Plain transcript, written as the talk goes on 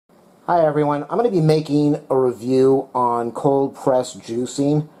Hi everyone, I'm going to be making a review on cold press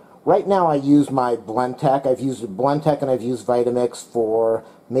juicing. Right now I use my Blendtec. I've used Blendtec and I've used Vitamix for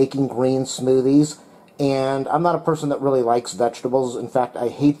making green smoothies. And I'm not a person that really likes vegetables. In fact, I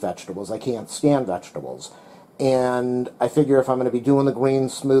hate vegetables. I can't stand vegetables. And I figure if I'm going to be doing the green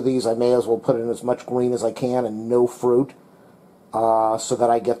smoothies, I may as well put in as much green as I can and no fruit, so that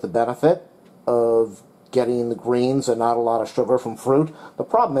I get the benefit of getting the greens and not a lot of sugar from fruit. The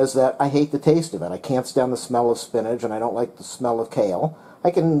problem is that I hate the taste of it. I can't stand the smell of spinach, and I don't like the smell of kale.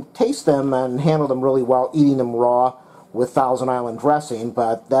 I can taste them and handle them really well eating them raw with Thousand Island dressing,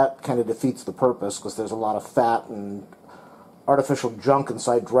 but that kind of defeats the purpose because there's a lot of fat and artificial junk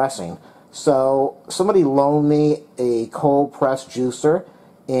inside dressing. So somebody loaned me a cold press juicer,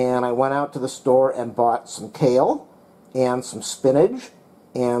 and I went out to the store and bought some kale and some spinach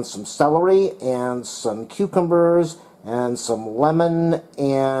and some celery and some cucumbers and some lemon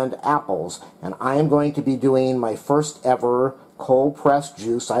and apples. And I am going to be doing my first ever cold press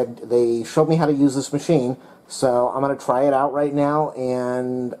juice. They showed me how to use this machine, so I'm going to try it out right now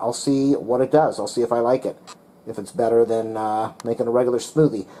and I'll see what it does. I'll see if I like it, if it's better than making a regular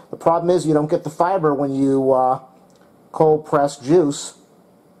smoothie. The problem is you don't get the fiber when you cold press juice,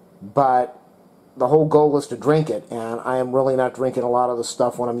 but the whole goal is to drink it, and I am really not drinking a lot of the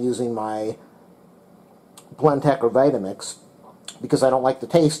stuff when I'm using my Blendtec or Vitamix because I don't like the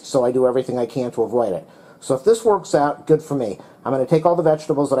taste, so I do everything I can to avoid it. So if this works out, good for me. I'm going to take all the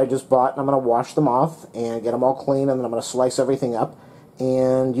vegetables that I just bought and I'm going to wash them off and get them all clean, and then I'm going to slice everything up,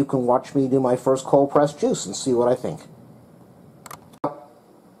 and you can watch me do my first cold press juice and see what I think.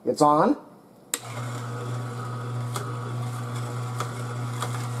 It's on.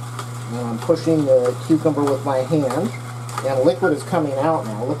 And I'm pushing the cucumber with my hand, and liquid is coming out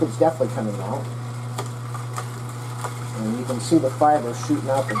now. Liquid's definitely coming out. And you can see the fiber shooting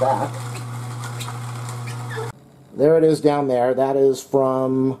out the back. There it is down there. That is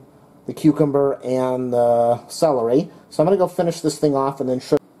from the cucumber and the celery. So I'm going to go finish this thing off and then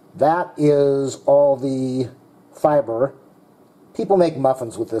show you. That is all the fiber. People make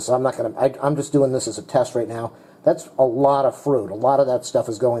muffins with this. I'm just doing this as a test right now. That's a lot of fruit. A lot of that stuff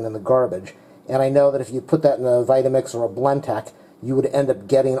is going in the garbage. And I know that if you put that in a Vitamix or a Blendtec, you would end up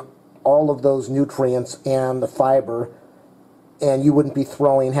getting all of those nutrients and the fiber, and you wouldn't be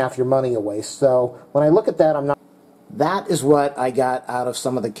throwing half your money away. So when I look at that, I'm not... That is what I got out of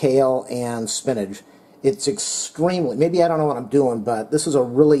some of the kale and spinach. It's extremely... Maybe I don't know what I'm doing, but this is a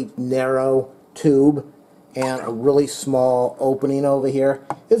really narrow tube and a really small opening over here.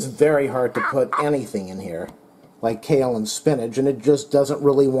 It's very hard to put anything in here, like kale and spinach, and it just doesn't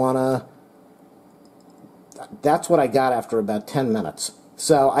really want to... That's what I got after about 10 minutes.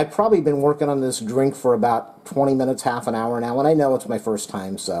 So I've probably been working on this drink for about 20 minutes, half an hour now, and I know it's my first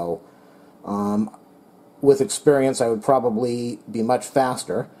time, so with experience I would probably be much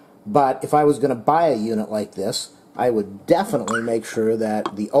faster. But if I was going to buy a unit like this, I would definitely make sure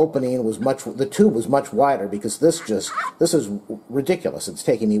that the opening was the tube was much wider, because this is ridiculous. It's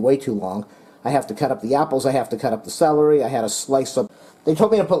taking me way too long. I have to cut up the apples, I have to cut up the celery, I had to slice up... They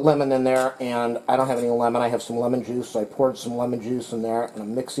told me to put lemon in there, and I don't have any lemon. I have some lemon juice, so I poured some lemon juice in there, and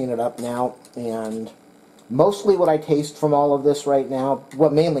I'm mixing it up now. And mostly what I taste from all of this right now,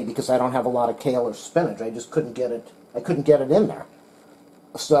 well, mainly because I don't have a lot of kale or spinach, I just couldn't get it in there.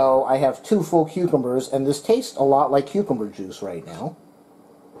 So I have 2 full cucumbers, and this tastes a lot like cucumber juice right now.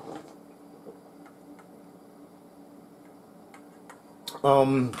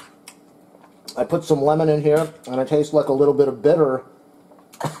 I put some lemon in here, and it tastes like a little bit of bitter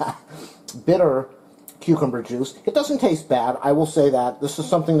cucumber juice. It doesn't taste bad, I will say that. This is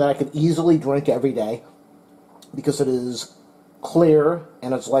something that I could easily drink every day because it is clear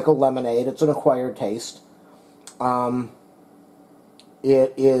and it's like a lemonade. It's an acquired taste.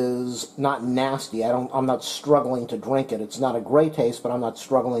 It is not nasty. I'm not struggling to drink it. It's not a great taste, but I'm not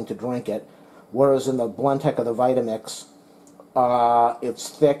struggling to drink it. Whereas in the Blendtec or the Vitamix, it's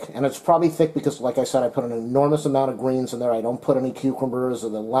thick, and it's probably thick because, like I said, I put an enormous amount of greens in there. I don't put any cucumbers or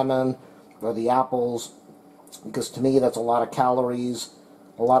the lemon or the apples, because to me that's a lot of calories,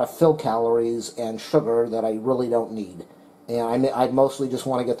 a lot of fill calories and sugar that I really don't need. And I mostly just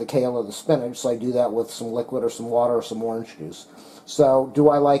want to get the kale or the spinach, so I do that with some liquid or some water or some orange juice. So, do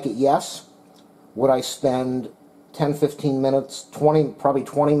I like it? Yes. Would I spend 10, 15 minutes, probably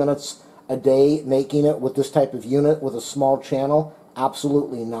 20 minutes a day making it with this type of unit with a small channel?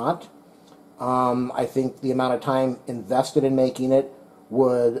 Absolutely not. I think the amount of time invested in making it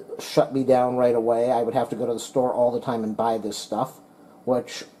would shut me down right away. I would have to go to the store all the time and buy this stuff,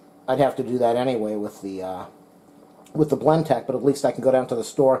 which I'd have to do that anyway with the with the BlendTech, but at least I can go down to the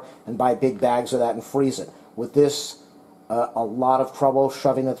store and buy big bags of that and freeze it. With this, a lot of trouble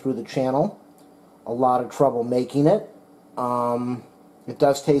shoving it through the channel, a lot of trouble making it. It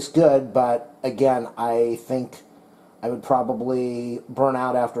does taste good, but again, I think I would probably burn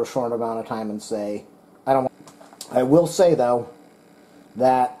out after a short amount of time and say, I don't want. I will say, though,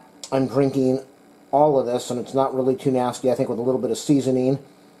 that I'm drinking all of this, and it's not really too nasty. I think with a little bit of seasoning,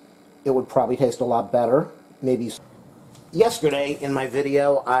 it would probably taste a lot better. Maybe. Yesterday, in my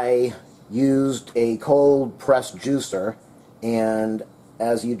video, I used a cold press juicer, and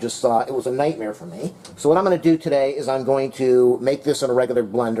as you just saw, it was a nightmare for me. So what I'm going to do today is I'm going to make this in a regular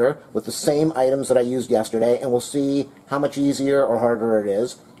blender with the same items that I used yesterday, and we'll see how much easier or harder it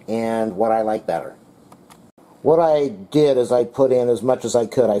is, and what I like better. What I did is I put in as much as I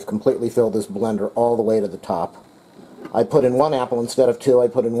could. I've completely filled this blender all the way to the top. I put in 1 apple instead of 2. I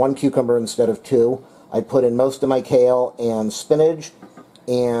put in 1 cucumber instead of 2. I put in most of my kale and spinach.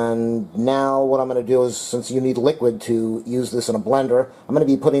 And now what I'm going to do is, since you need liquid to use this in a blender, I'm going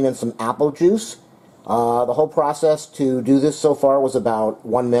to be putting in some apple juice. The whole process to do this so far was about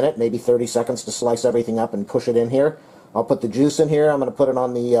 1 minute, maybe 30 seconds to slice everything up and push it in here. I'll put the juice in here. I'm going to put it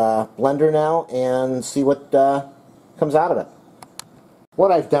on the blender now and see what comes out of it. What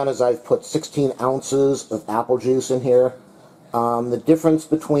I've done is I've put 16 ounces of apple juice in here. The difference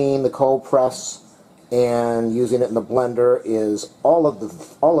between the cold press and using it in the blender is all of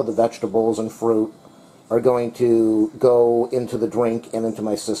the vegetables and fruit are going to go into the drink and into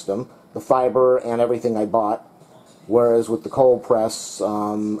my system. The fiber and everything I bought. Whereas with the cold press,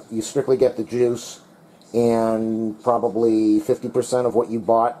 you strictly get the juice, and probably 50% of what you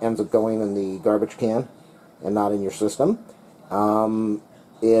bought ends up going in the garbage can and not in your system.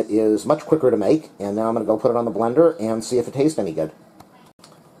 It is much quicker to make, and now I'm going to go put it on the blender and see if it tastes any good.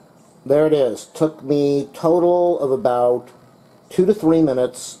 There it is. Took me total of about 2 to 3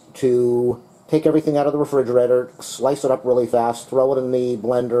 minutes to take everything out of the refrigerator, slice it up really fast, throw it in the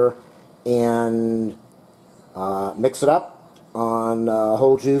blender, and mix it up on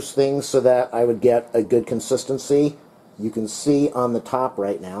whole juice things so that I would get a good consistency. You can see on the top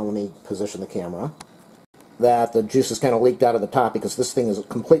right now, let me position the camera, that the juice is kind of leaked out of the top because this thing is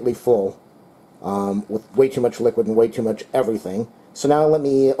completely full with way too much liquid and way too much everything. So now let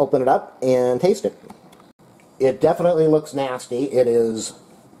me open it up and taste it. It definitely looks nasty. It is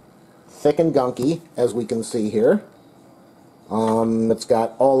thick and gunky, as we can see here. It's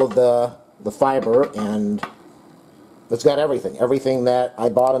got all of the fiber, and it's got everything that I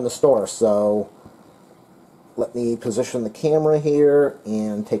bought in the store. So let me position the camera here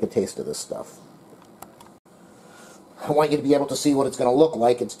and take a taste of this stuff. I want you to be able to see what it's going to look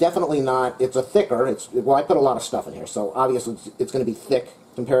like. It's definitely not, it's a thicker, well, I put a lot of stuff in here, so obviously it's going to be thick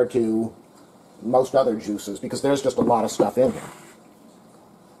compared to most other juices because there's just a lot of stuff in here.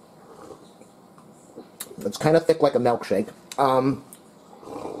 It's kind of thick like a milkshake.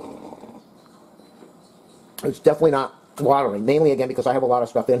 It's definitely not watery, mainly again because I have a lot of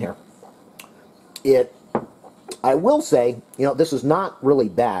stuff in here. I will say, this is not really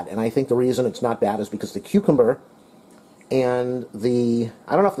bad, and I think the reason it's not bad is because the cucumber and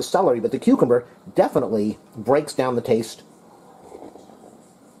I don't know if the celery, but the cucumber definitely breaks down the taste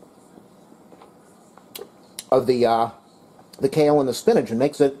of the kale and the spinach and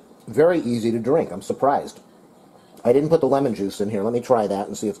makes it very easy to drink. I'm surprised. I didn't put the lemon juice in here. Let me try that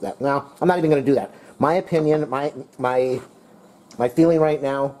and see if that... No, I'm not even going to do that. My opinion, my feeling right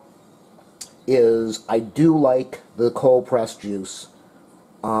now is I do like the cold pressed juice.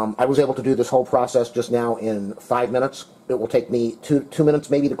 I was able to do this whole process just now in 5 minutes. It will take me two minutes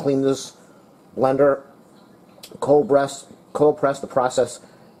maybe to clean this blender. Cold press. The process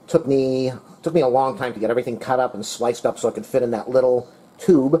took me a long time to get everything cut up and sliced up so it could fit in that little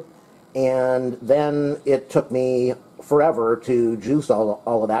tube. And then it took me forever to juice all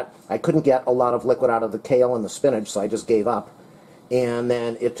of that. I couldn't get a lot of liquid out of the kale and the spinach, so I just gave up. And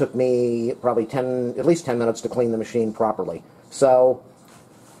then it took me probably at least 10 minutes to clean the machine properly. So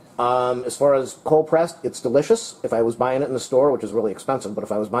as far as cold pressed, it's delicious. If I was buying it in the store, which is really expensive, but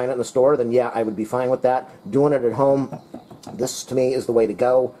if I was buying it in the store, then yeah, I would be fine with that. Doing it at home, this to me is the way to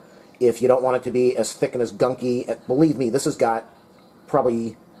go. If you don't want it to be as thick and as gunky, believe me, this has got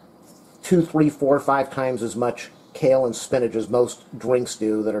probably 2, 3, 4, 5 times as much kale and spinach as most drinks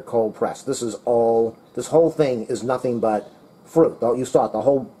do that are cold pressed. This whole thing is nothing but fruit. You saw it, the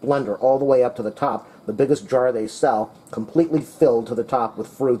whole blender all the way up to the top. The biggest jar they sell, completely filled to the top with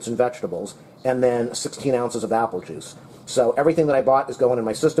fruits and vegetables, and then 16 ounces of apple juice. So everything that I bought is going in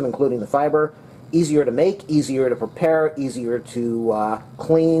my system, including the fiber. Easier to make, easier to prepare, easier to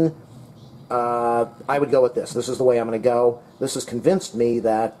clean. I would go with this. This is the way I'm going to go. This has convinced me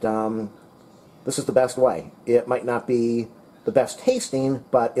that this is the best way. It might not be the best tasting,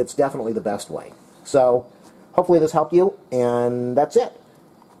 but it's definitely the best way. So hopefully this helped you, and that's it.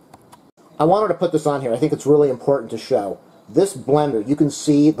 I wanted to put this on here. I think it's really important to show. This blender, you can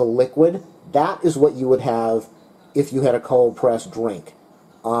see the liquid. That is what you would have if you had a cold pressed drink.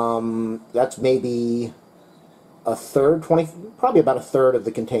 That's maybe a third, probably about a third of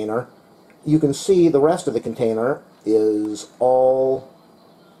the container. You can see the rest of the container is all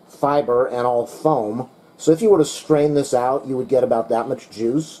fiber and all foam. So if you were to strain this out, you would get about that much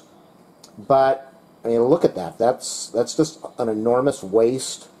juice. But I mean, look at that. That's just an enormous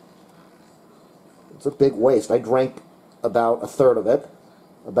waste. It's a big waste. I drank about a third of it.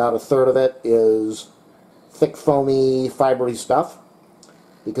 About a third of it is thick, foamy, fibery stuff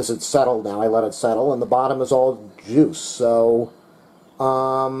because it's settled now. I let it settle, and the bottom is all juice. So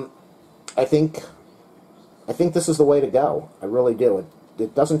I think this is the way to go. I really do.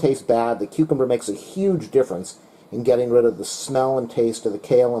 It doesn't taste bad. The cucumber makes a huge difference in getting rid of the smell and taste of the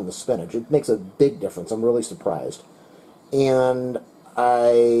kale and the spinach. It makes a big difference. I'm really surprised. And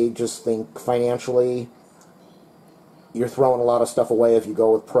I just think financially, you're throwing a lot of stuff away if you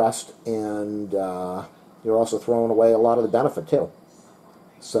go with pressed, and you're also throwing away a lot of the benefit too.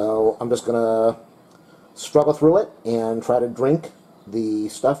 So I'm just going to struggle through it and try to drink the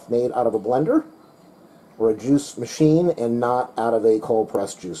stuff made out of a blender or a juice machine and not out of a cold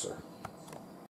pressed juicer.